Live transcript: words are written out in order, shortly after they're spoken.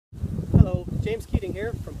Hello, James Keating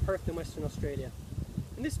here from Perth in Western Australia.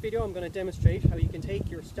 In this video I'm going to demonstrate how you can take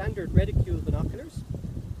your standard reticule binoculars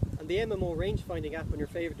and the MMO Range Finding app on your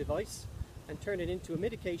favourite device and turn it into a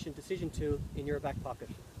mitigation decision tool in your back pocket.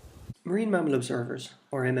 Marine mammal observers,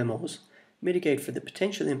 or MMOs, mitigate for the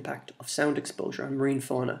potential impact of sound exposure on marine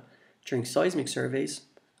fauna during seismic surveys,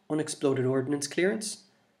 unexploded ordnance clearance,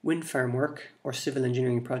 wind farm work or civil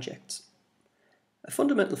engineering projects. A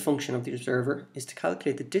fundamental function of the observer is to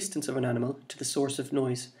calculate the distance of an animal to the source of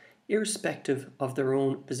noise, irrespective of their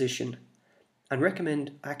own position, and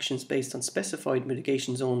recommend actions based on specified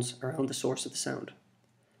mitigation zones around the source of the sound.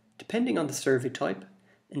 Depending on the survey type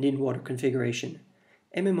and in-water configuration,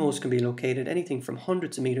 MMOs can be located anything from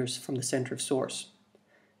hundreds of meters from the centre of source.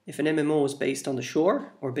 If an MMO is based on the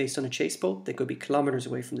shore or based on a chase boat, they could be kilometers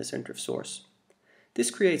away from the centre of source. This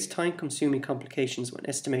creates time-consuming complications when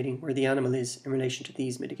estimating where the animal is in relation to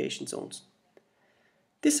these mitigation zones.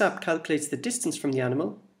 This app calculates the distance from the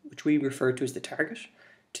animal, which we refer to as the target,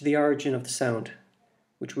 to the origin of the sound,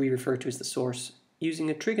 which we refer to as the source, using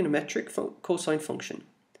a trigonometric cosine function.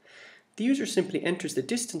 The user simply enters the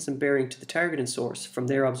distance and bearing to the target and source from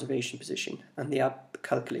their observation position, and the app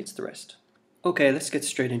calculates the rest. Okay, let's get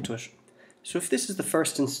straight into it. So if this is the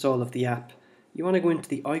first install of the app, you want to go into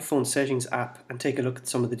the iPhone settings app and take a look at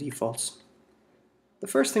some of the defaults. The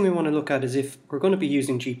first thing we want to look at is if we're going to be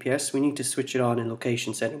using GPS, we need to switch it on in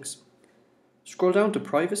location settings. Scroll down to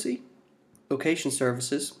privacy, location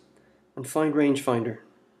services, and find range finder.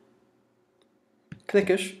 Click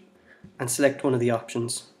it and select one of the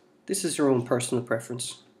options. This is your own personal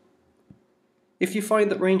preference. If you find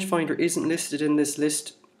that rangefinder isn't listed in this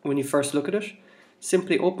list when you first look at it,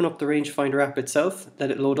 simply open up the rangefinder app itself,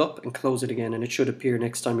 let it load up and close it again, and it should appear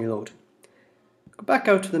next time you load. Go back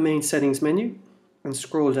out to the main settings menu and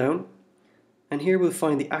scroll down, and here we'll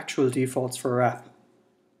find the actual defaults for our app.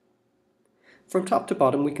 From top to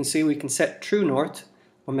bottom we can see we can set true north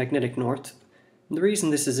or magnetic north, and the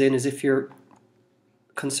reason this is in is if you're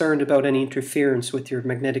concerned about any interference with your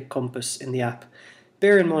magnetic compass in the app.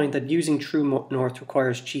 Bear in mind that using true north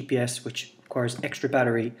requires GPS, which requires extra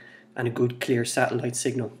battery and a good clear satellite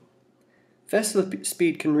signal. Vessel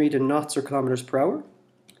speed can read in knots or kilometers per hour.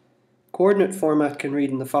 Coordinate format can read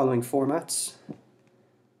in the following formats,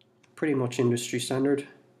 pretty much industry standard.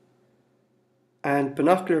 And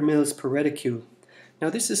binocular mils per reticule. Now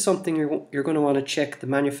this is something you're going to want to check the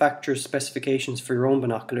manufacturer's specifications for your own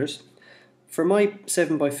binoculars. For my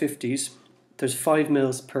 7x50s, there's 5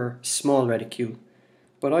 mils per small reticule,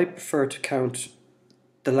 but I prefer to count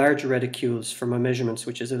the larger reticules for my measurements,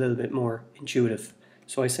 which is a little bit more intuitive,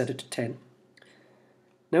 so I set it to 10.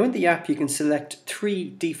 Now in the app you can select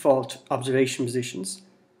 3 default observation positions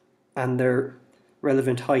and their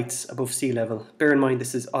relevant heights above sea level. Bear in mind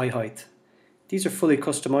this is eye height. These are fully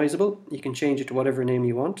customizable, you can change it to whatever name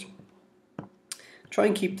you want. Try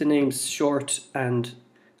and keep the names short and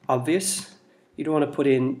obvious. You don't want to put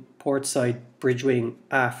in port side, bridge wing,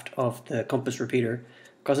 aft of the compass repeater,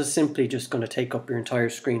 because it's simply just going to take up your entire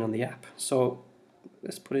screen on the app. So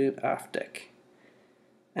let's put it in aft deck.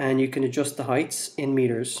 And you can adjust the heights in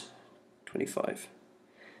meters, 25.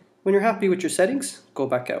 When you're happy with your settings, go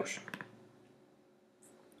back out.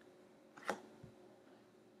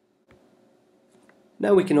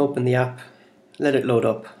 Now we can open the app, let it load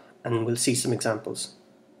up, and we'll see some examples.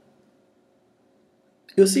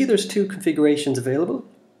 You'll see there's 2 configurations available,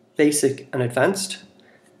 basic and advanced.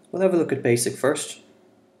 We'll have a look at basic first.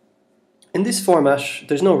 In this format,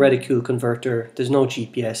 there's no reticule converter, there's no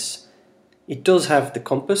GPS. It does have the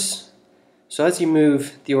compass, so as you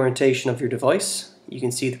move the orientation of your device, you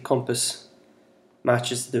can see the compass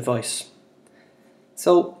matches the device.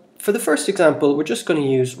 So for the first example, we're just going to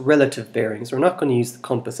use relative bearings. We're not going to use the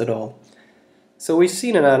compass at all. So we've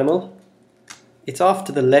seen an animal, it's off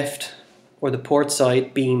to the left or the port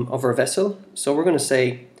side beam of our vessel, so we're going to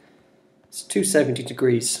say it's 270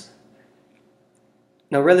 degrees.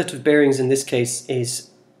 Now relative bearings in this case is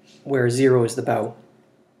where 0 is the bow.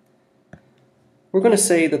 We're going to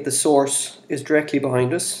say that the source is directly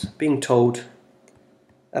behind us, being towed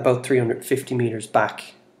about 350 meters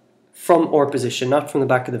back from our position, not from the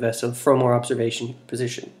back of the vessel, from our observation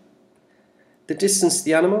position. The distance to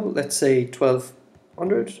the animal, let's say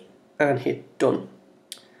 1200, and hit done.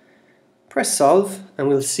 Press solve and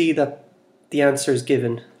we'll see that the answer is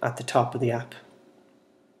given at the top of the app.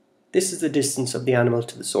 This is the distance of the animal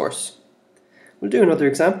to the source. We'll do another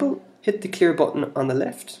example. Hit the clear button on the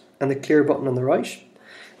left and the clear button on the right,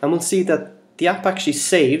 and we'll see that the app actually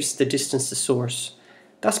saves the distance to source.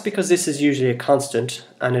 That's because this is usually a constant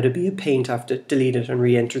and it'd be a pain to have to delete it and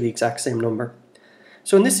re-enter the exact same number.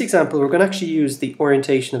 So in this example we're going to actually use the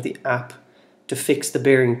orientation of the app to fix the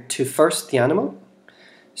bearing to first the animal.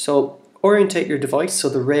 So orientate your device so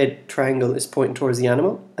the red triangle is pointing towards the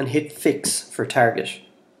animal and hit fix for target.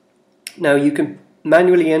 Now you can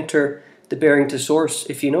manually enter the bearing to source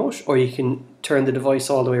if you know it, or you can turn the device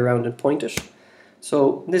all the way around and point it.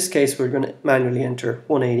 So in this case we're going to manually enter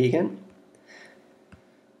 180 again.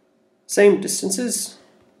 Same distances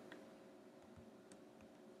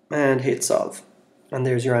and hit solve, and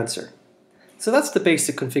there's your answer. So that's the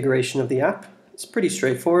basic configuration of the app. It's pretty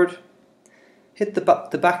straightforward. Hit the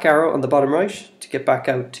back arrow on the bottom right to get back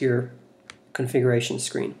out to your configuration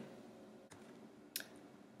screen.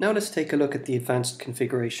 Now let's take a look at the advanced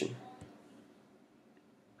configuration.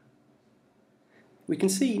 We can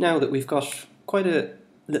see now that we've got quite a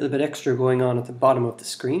little bit extra going on at the bottom of the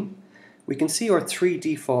screen. We can see our 3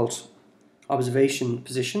 default observation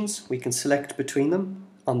positions. We can select between them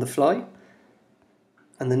on the fly,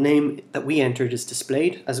 and the name that we entered is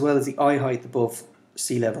displayed, as well as the eye height above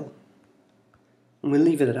sea level. And we'll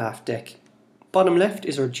leave it at half deck. Bottom left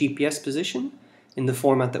is our GPS position in the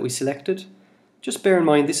format that we selected. Just bear in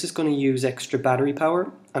mind this is going to use extra battery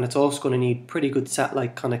power, and it's also going to need pretty good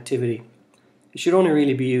satellite connectivity. It should only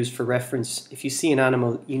really be used for reference. If you see an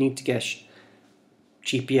animal, you need to get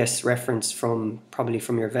GPS reference probably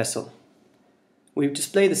from your vessel. We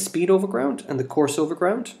display the speed over ground and the course over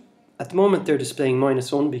ground. At the moment they're displaying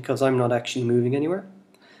 -1 because I'm not actually moving anywhere.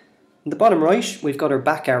 In the bottom right we've got our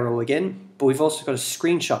back arrow again, but we've also got a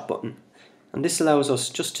screenshot button, and this allows us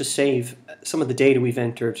just to save some of the data we've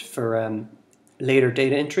entered for later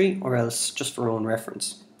data entry, or else just for our own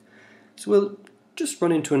reference. So we'll just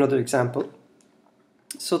run into another example.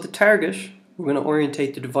 So the target, we're going to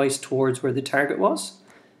orientate the device towards where the target was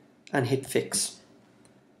and hit fix.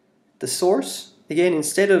 The source, again,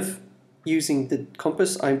 instead of using the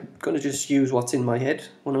compass, I'm going to just use what's in my head,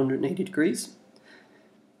 180 degrees.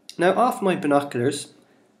 Now off my binoculars,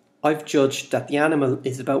 I've judged that the animal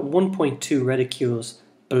is about 1.2 reticules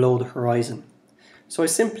below the horizon. So I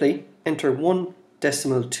simply enter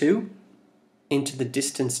 1.2 into the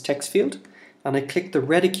distance text field, and I click the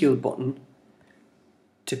reticule button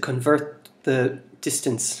to convert the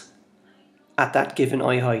distance at that given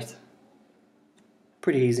eye height.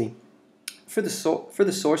 Pretty easy. For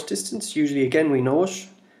the source distance, usually again we know it.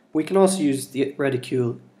 We can also use the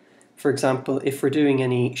reticule, for example, if we're doing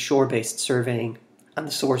any shore-based surveying and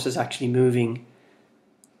the source is actually moving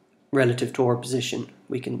relative to our position,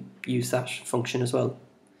 we can use that function as well.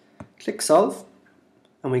 Click solve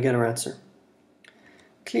and we get our answer.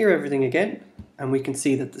 Clear everything again and we can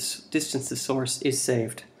see that the distance to source is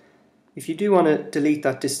saved. If you do want to delete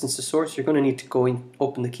that distance to source, you're going to need to go and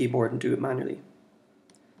open the keyboard and do it manually.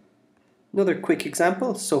 Another quick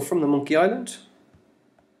example, so from the Monkey Island,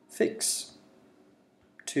 fix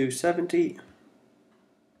 270,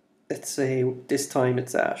 let's say this time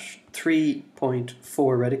it's at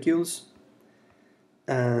 3.4 reticules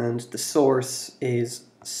and the source is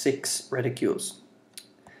 6 reticules.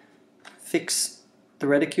 Fix the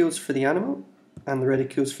reticules for the animal and the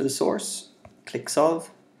reticules for the source, click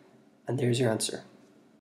solve, and there's your answer.